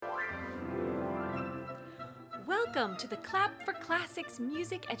Welcome to the Clap for Classics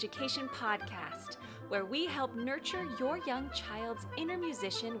Music Education Podcast, where we help nurture your young child's inner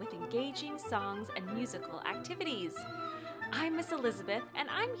musician with engaging songs and musical activities. I'm Miss Elizabeth, and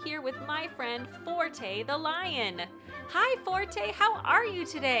I'm here with my friend Forte the Lion. Hi, Forte, how are you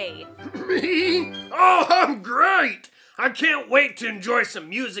today? Me? Oh, I'm great! I can't wait to enjoy some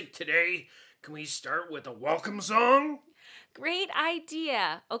music today. Can we start with a welcome song? Great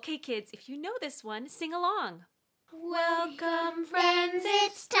idea. Okay, kids, if you know this one, sing along. Welcome, friends,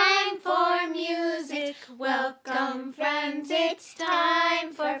 it's time for music. Welcome, friends, it's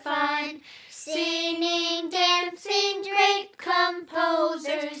time for fun. Singing, dancing, great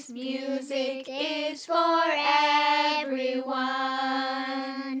composers. Music is for everyone.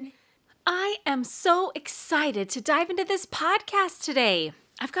 I am so excited to dive into this podcast today.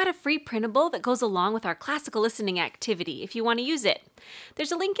 I've got a free printable that goes along with our classical listening activity if you want to use it.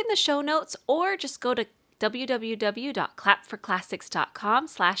 There's a link in the show notes, or just go to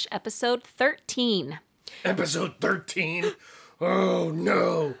www.clapforclassics.com/episode 13. Episode 13? Oh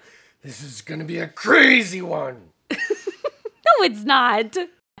no, this is gonna be a crazy one. No, it's not.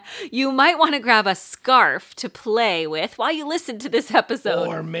 You might want to grab a scarf to play with while you listen to this episode.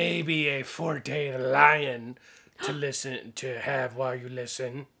 Or maybe a Forte the Lion to listen to have while you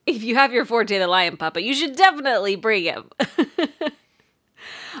listen. If you have your Forte the Lion puppet, you should definitely bring him.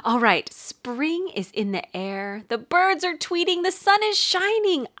 All right, spring is in the air. The birds are tweeting. The sun is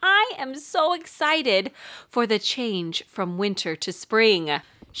shining. I am so excited for the change from winter to spring.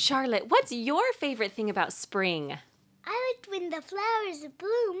 Charlotte, what's your favorite thing about spring? I liked when the flowers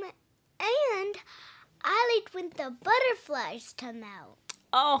bloom, and I liked when the butterflies come out.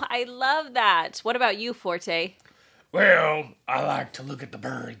 Oh, I love that. What about you, Forte? Well, I like to look at the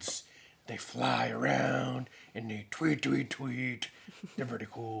birds. They fly around and they tweet, tweet, tweet. They're pretty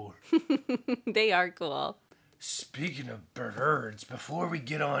cool. They are cool. Speaking of birds, before we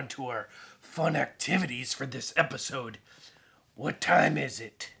get on to our fun activities for this episode, what time is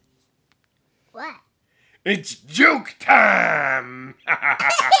it? What? It's joke time!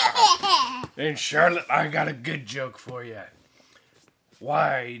 And Charlotte, I got a good joke for you.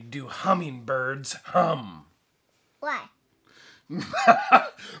 Why do hummingbirds hum? Why?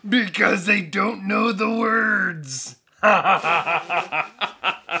 Because they don't know the words.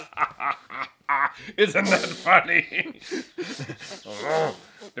 Isn't that funny? Oh,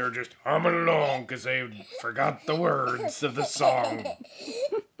 they're just humming along because they forgot the words of the song.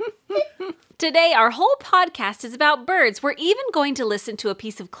 Today, our whole podcast is about birds. We're even going to listen to a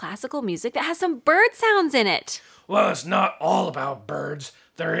piece of classical music that has some bird sounds in it. Well, it's not all about birds.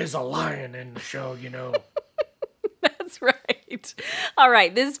 There is a lion in the show, you know. That's right. All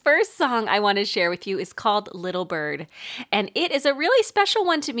right, this first song I want to share with you is called Little Bird. And it is a really special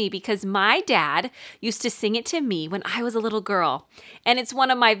one to me because my dad used to sing it to me when I was a little girl. And it's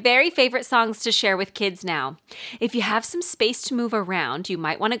one of my very favorite songs to share with kids now. If you have some space to move around, you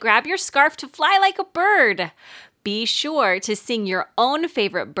might want to grab your scarf to fly like a bird. Be sure to sing your own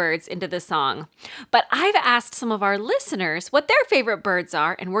favorite birds into the song. But I've asked some of our listeners what their favorite birds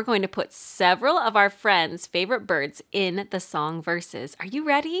are, and we're going to put several of our friends' favorite birds in the song verses. Are you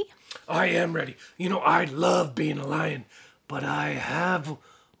ready? I am ready. You know, I love being a lion, but I have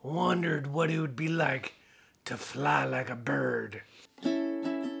wondered what it would be like to fly like a bird.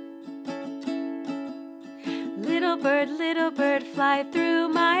 Little bird, fly through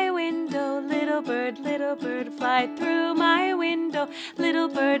my window. Little bird, fly through my window. Little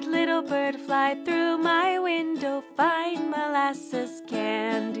bird, fly through my window. Find molasses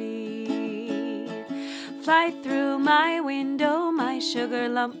candy. Fly through my window, my sugar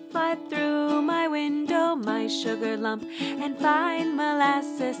lump. Fly through my window, my sugar lump, and find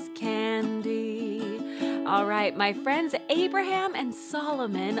molasses candy. All right, my friends Abraham and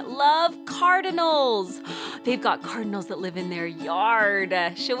Solomon love cardinals. They've got cardinals that live in their yard.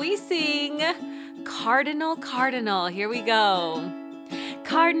 Shall we sing? Cardinal, cardinal, here we go.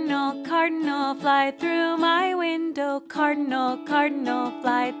 Cardinal, cardinal, fly through my window. Cardinal, cardinal,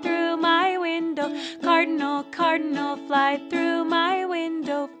 fly through my window. Cardinal, cardinal, fly through my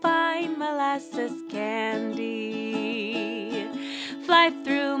window. Find molasses candy. Fly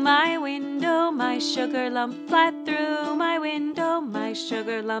through my window, my sugar lump. Fly through my window, my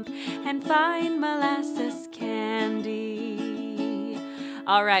sugar lump, and find molasses candy.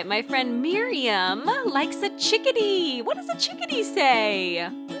 All right, my friend Miriam likes a chickadee. What does a chickadee say?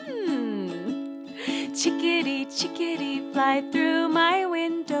 Chickadee, chickadee, fly through my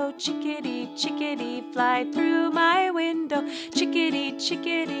window. Chickadee, chickadee, fly through my window. Chickadee,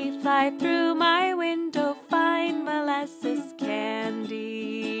 chickadee, fly through my window. Find molasses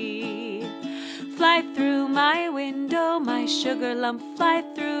candy. fly through my window, my sugar lump. Fly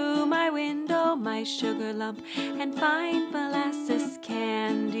through my window, my sugar lump, and find molasses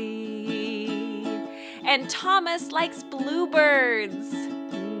candy. And Thomas likes bluebirds.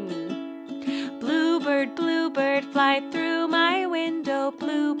 Bluebird, bluebird, fly through my window.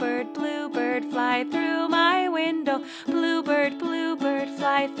 Bluebird, bluebird, fly through my window. Bluebird, bluebird,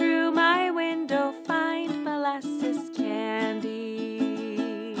 fly through my window. Find molasses candy.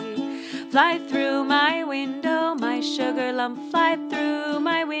 Fly through my window, my sugar lump. Fly through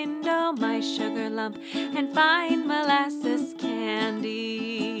my window, my sugar lump, and find molasses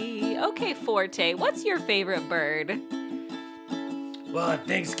candy. Okay, Forte, what's your favorite bird? Well, at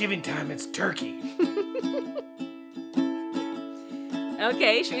Thanksgiving time, it's turkey.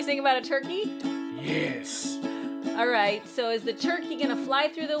 Okay, should we sing about a turkey? Yes. All right, so is the turkey gonna fly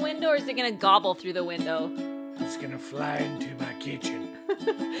through the window or is it gonna gobble through the window? It's gonna fly into my kitchen.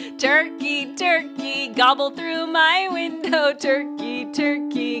 Turkey, turkey, gobble through my window. Turkey,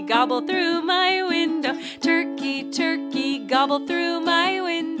 turkey, gobble through my window. Turkey, turkey, gobble through my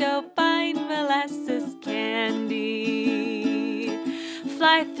window. Find molasses candy.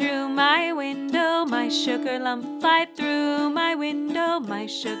 Fly through my window, my sugar lump. Fly through my window, my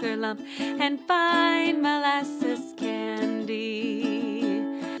sugar lump, and find molasses candy.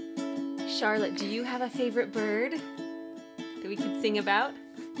 Charlotte, do you have a favorite bird that we could sing about?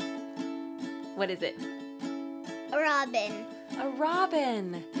 What is it? A robin. A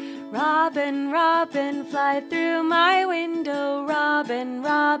robin. Robin, robin, fly through my window. Robin,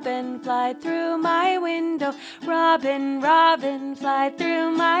 robin, fly through my window. Robin, robin, fly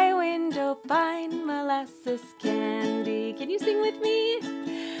through my window. Find molasses candy. Can you sing with me?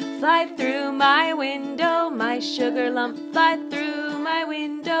 Fly through my window, my sugar lump. Fly through my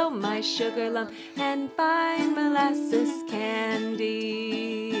window, my sugar lump, and find molasses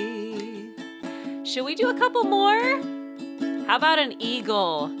candy. Should we do a couple more? How about an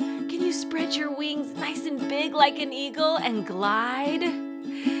eagle? Can you spread your wings nice and big like an eagle and glide?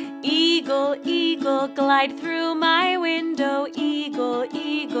 Eagle, eagle, glide through my window. Eagle,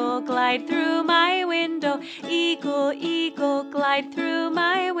 eagle, glide through my window. Eagle, eagle, glide through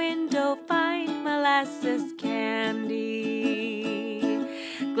my window. Find molasses candy.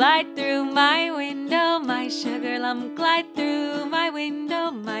 Glide through my window, my sugar lump. Glide through my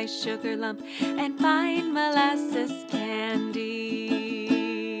window, my sugar lump, and find molasses candy.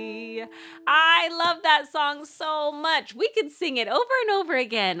 I love that song so much. We could sing it over and over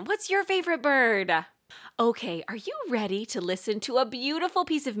again. What's your favorite bird? Okay, are you ready to listen to a beautiful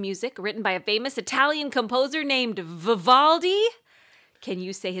piece of music written by a famous Italian composer named Vivaldi? Can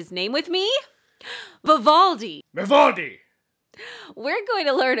you say his name with me? Vivaldi. Vivaldi. We're going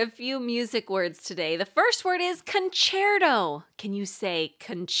to learn a few music words today. The first word is concerto. Can you say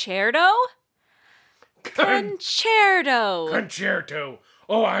concerto? Concerto. Concerto.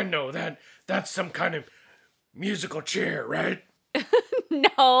 Oh, I know that. That's some kind of musical chair, right?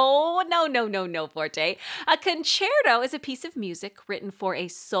 No, Forte. A concerto is a piece of music written for a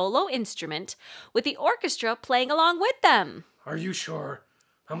solo instrument with the orchestra playing along with them. Are you sure?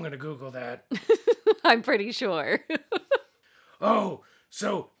 I'm going to Google that. I'm pretty sure. Oh,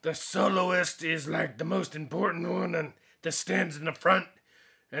 so the soloist is like the most important one and that stands in the front,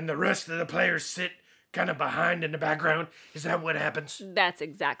 and the rest of the players sit kind of behind in the background. Is that what happens? That's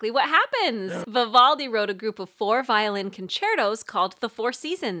exactly what happens. Vivaldi wrote a group of 4 violin concertos called the Four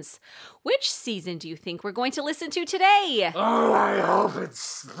Seasons. Which season do you think we're going to listen to today? Oh, I hope it's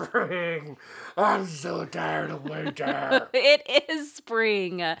spring. I'm so tired of winter. It is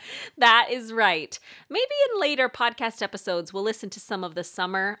spring. That is right. Maybe in later podcast episodes, we'll listen to some of the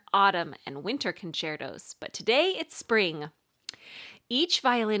summer, autumn, and winter concertos. But today, it's spring. Each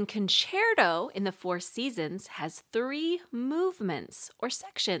violin concerto in the Four Seasons has 3 movements or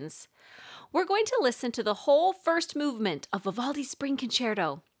sections. We're going to listen to the whole first movement of Vivaldi's Spring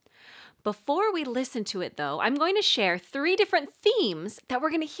Concerto. Before we listen to it, though, I'm going to share 3 different themes that we're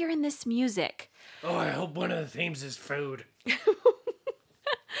going to hear in this music. Oh, I hope one of the themes is food.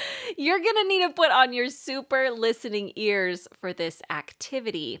 You're going to need to put on your super listening ears for this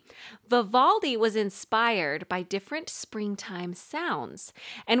activity. Vivaldi was inspired by different springtime sounds,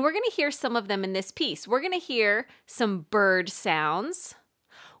 and we're going to hear some of them in this piece. We're going to hear some bird sounds.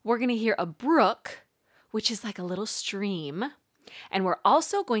 We're going to hear a brook, which is like a little stream, and we're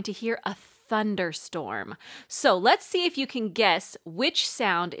also going to hear a thunderstorm. So let's see if you can guess which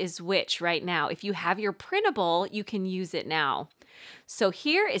sound is which right now. If you have your printable, you can use it now. So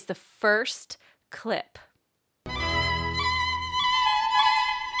here is the first clip.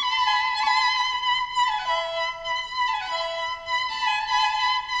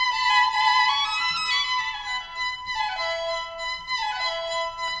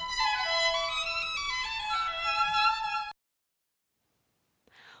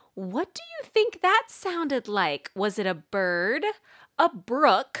 think that sounded like? Was it a bird, a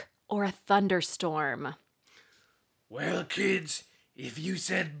brook, or a thunderstorm? Well, kids, if you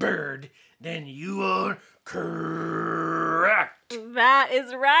said bird, then you are correct. That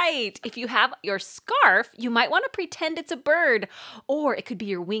is right. If you have your scarf, you might want to pretend it's a bird, or it could be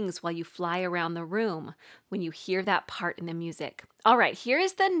your wings while you fly around the room when you hear that part in the music. All right, here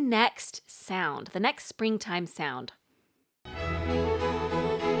is the next sound, the next springtime sound.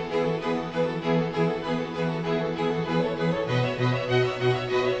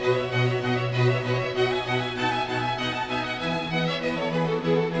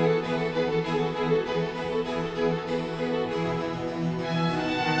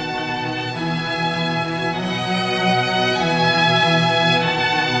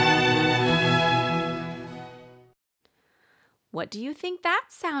 What do you think that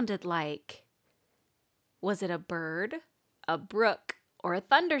sounded like? Was it a bird, a brook, or a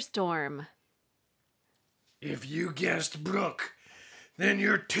thunderstorm? If you guessed brook, then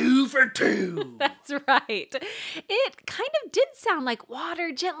you're 2 for 2. That's right. It kind of did sound like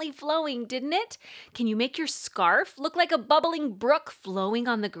water gently flowing, didn't it? Can you make your scarf look like a bubbling brook flowing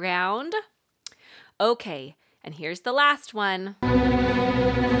on the ground? Okay, and here's the last one.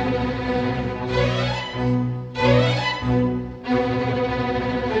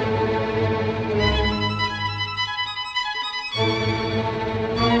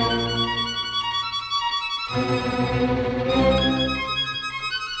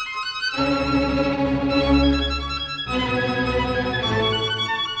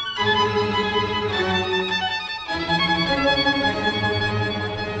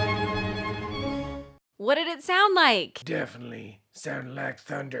 What did it sound like? Definitely sounded like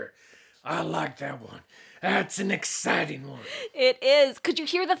thunder. I like that one. That's an exciting one. It is. Could you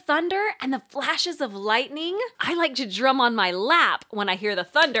hear the thunder and the flashes of lightning? I like to drum on my lap when I hear the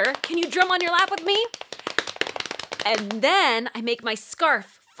thunder. Can you drum on your lap with me? And then I make my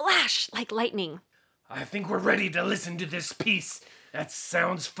scarf flash like lightning. I think we're ready to listen to this piece. That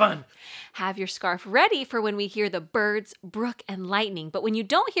sounds fun. Have your scarf ready for when we hear the birds, brook, and lightning. But when you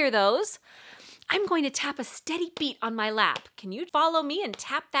don't hear those, I'm going to tap a steady beat on my lap. Can you follow me and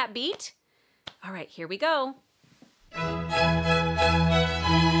tap that beat? All right, here we go. Can you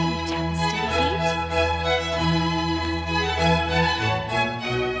tap a steady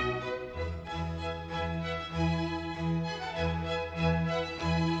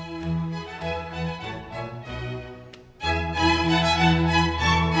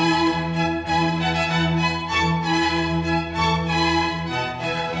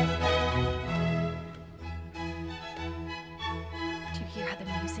Do you hear how the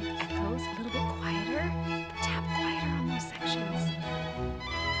music echoes a little bit quieter? Tap quieter on those sections.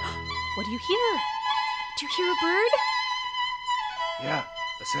 What do you hear? Do you hear a bird? Yeah,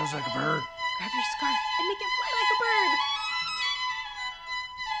 that sounds like a bird. Grab your scarf and make it fly like a bird.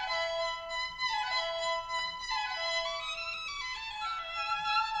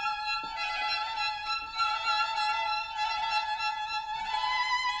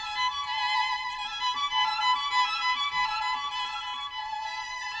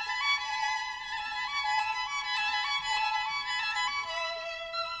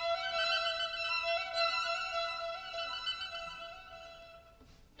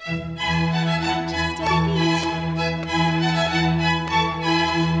 Just steady beat.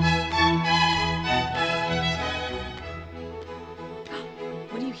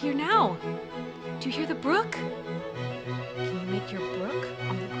 What do you hear now? Do you hear the brook? Can you make your brook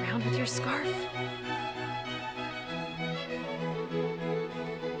on the ground with your scarf?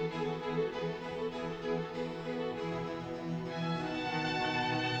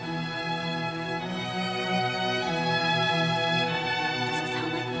 Does it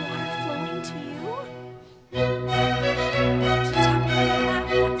sound like water flowing to you? To tap on your lap,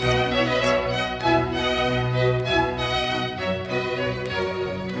 that's steady beat.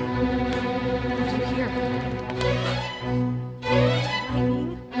 What do you hear? There's the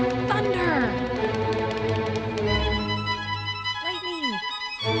lightning. Thunder! Lightning!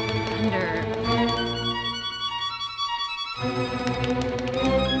 Thunder!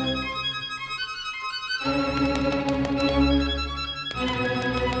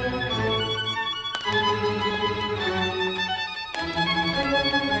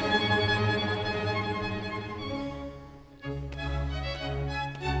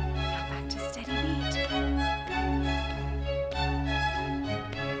 Now back to steady beat.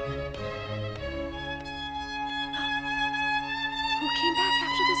 Who came back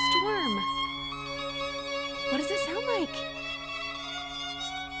after the storm? What does it sound like?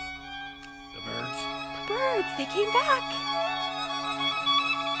 The birds. The birds, they came back.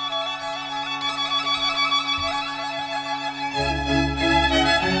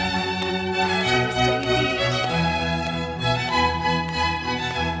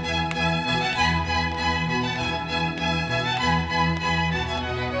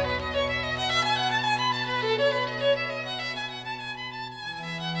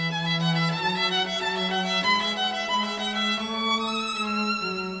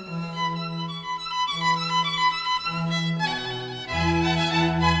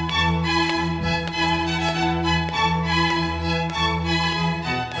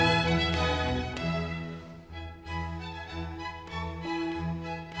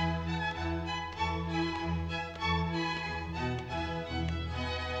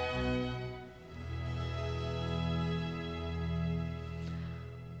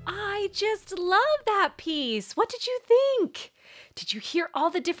 I just love that piece. What did you think? Did you hear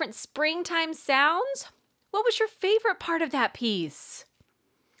all the different springtime sounds? What was your favorite part of that piece?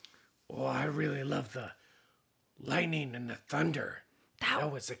 Oh, I really love the lightning and the thunder.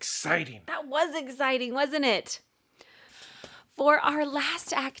 That was exciting. That was exciting, wasn't it? For our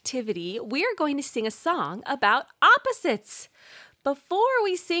last activity, we're going to sing a song about opposites. Before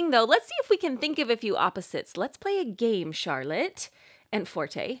we sing, though, let's see if we can think of a few opposites. Let's play a game, Charlotte and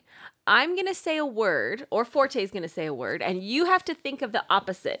Forte. I'm going to say a word, or Forte's going to say a word, and you have to think of the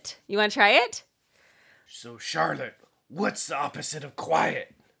opposite. You want to try it? So, Charlotte, what's the opposite of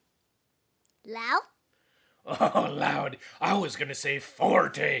quiet? Loud? Oh, loud. I was going to say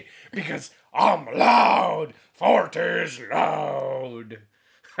forte because I'm loud. Forte's loud.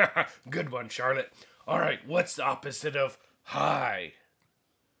 Good one, Charlotte. All right, what's the opposite of high?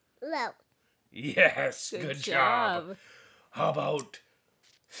 Low. Yes, good job. How about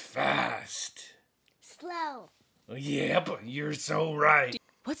fast? Slow. Yep, you're so right.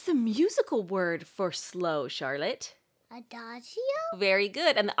 What's the musical word for slow, Charlotte? Adagio? Very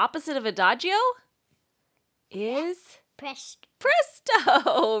good. And the opposite of adagio is Presto.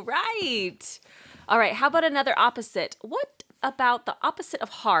 presto. Right. All right, how about another opposite? What about the opposite of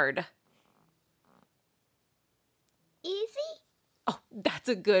hard? Easy? Oh, that's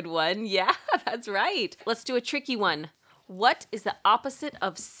a good one. Yeah, that's right. Let's do a tricky one. What is the opposite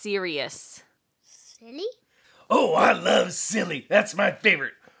of serious? Silly? Oh, I love silly. That's my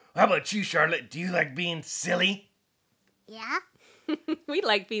favorite. How about you, Charlotte? Do you like being silly? Yeah. We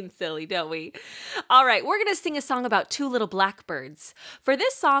like being silly, don't we? All right, we're going to sing a song about two little blackbirds. For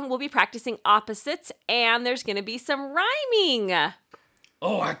this song, we'll be practicing opposites, and there's going to be some rhyming.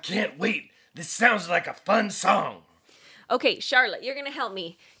 Oh, I can't wait. This sounds like a fun song. Okay, Charlotte, you're going to help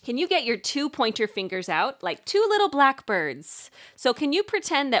me. Can you get your two pointer fingers out like two little blackbirds? So can you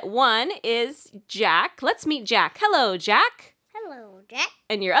pretend that one is Jack? Let's meet Jack. Hello, Jack. Hello, Jack.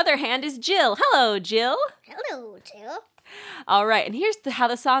 And your other hand is Jill. Hello, Jill. Hello, Jill. All right, and here's how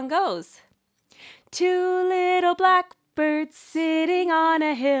the song goes. Two little blackbirds sitting on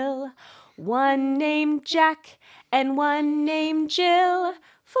a hill, one named Jack and one named Jill.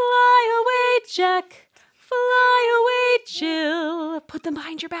 Fly away, Jack, fly away, Jill. Put them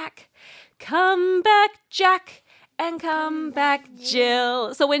behind your back. Come back, Jack, and come back,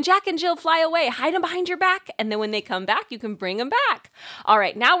 Jill. So when Jack and Jill fly away, hide them behind your back, and then when they come back, you can bring them back. All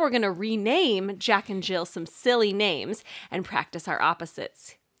right, now we're going to rename Jack and Jill some silly names and practice our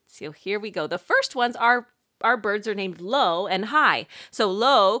opposites. So here we go. The first ones are our birds are named low and high. So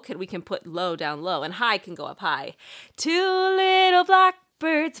low, we can put low down low, and high can go up high. Two little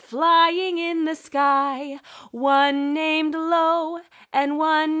blackbirds flying in the sky, one named low and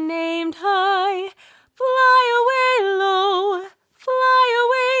one named high. Fly away low, fly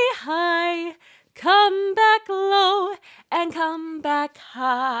away high, come back low and come back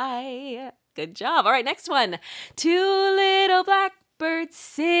high. Good job. All right, next one. Two little blackbirds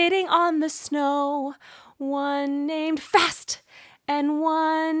sitting on the snow, one named fast and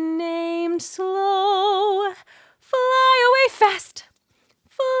one named slow. Fly away fast,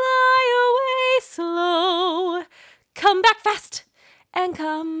 fly away slow, come back fast and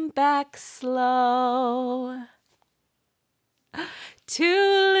come back slow. Two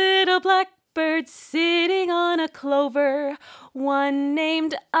little blackbirds sitting on a clover, one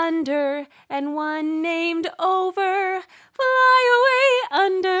named under and one named over. Fly away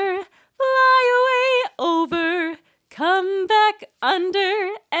under, fly away over, come back under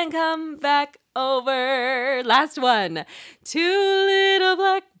and come back over. Last one. Two little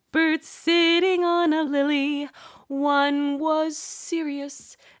blackbirds sitting on a lily, one was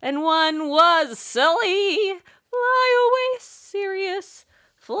serious and one was silly. Fly away, serious.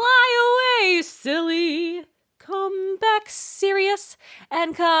 Fly away, silly. Come back, serious,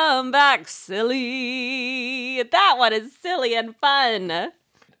 and come back, silly. That one is silly and fun. That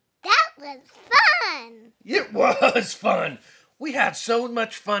was fun. It was fun. We had so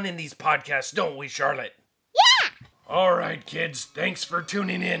much fun in these podcasts, don't we, Charlotte? Yeah. All right, kids. Thanks for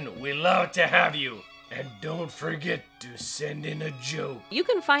tuning in. We love to have you. And don't forget to send in a joke. You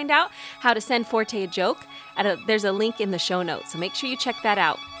can find out how to send Forte a joke. There's a link in the show notes, so make sure you check that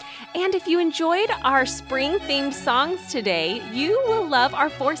out. And if you enjoyed our spring-themed songs today, you will love our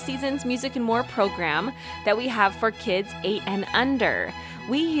 4 Seasons Music and More program that we have for kids 8 and under.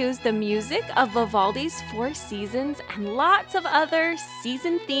 We use the music of Vivaldi's 4 Seasons and lots of other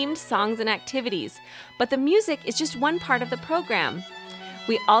season-themed songs and activities. But the music is just one part of the program.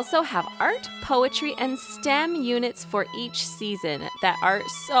 We also have art, poetry, and STEM units for each season that are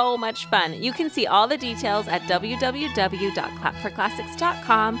so much fun. You can see all the details at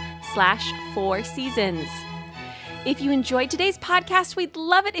www.clapforclassics.com/4seasons. If you enjoyed today's podcast, we'd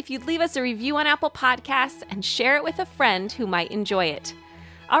love it if you'd leave us a review on Apple Podcasts and share it with a friend who might enjoy it.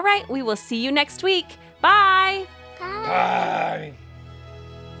 All right, we will see you next week. Bye! Bye.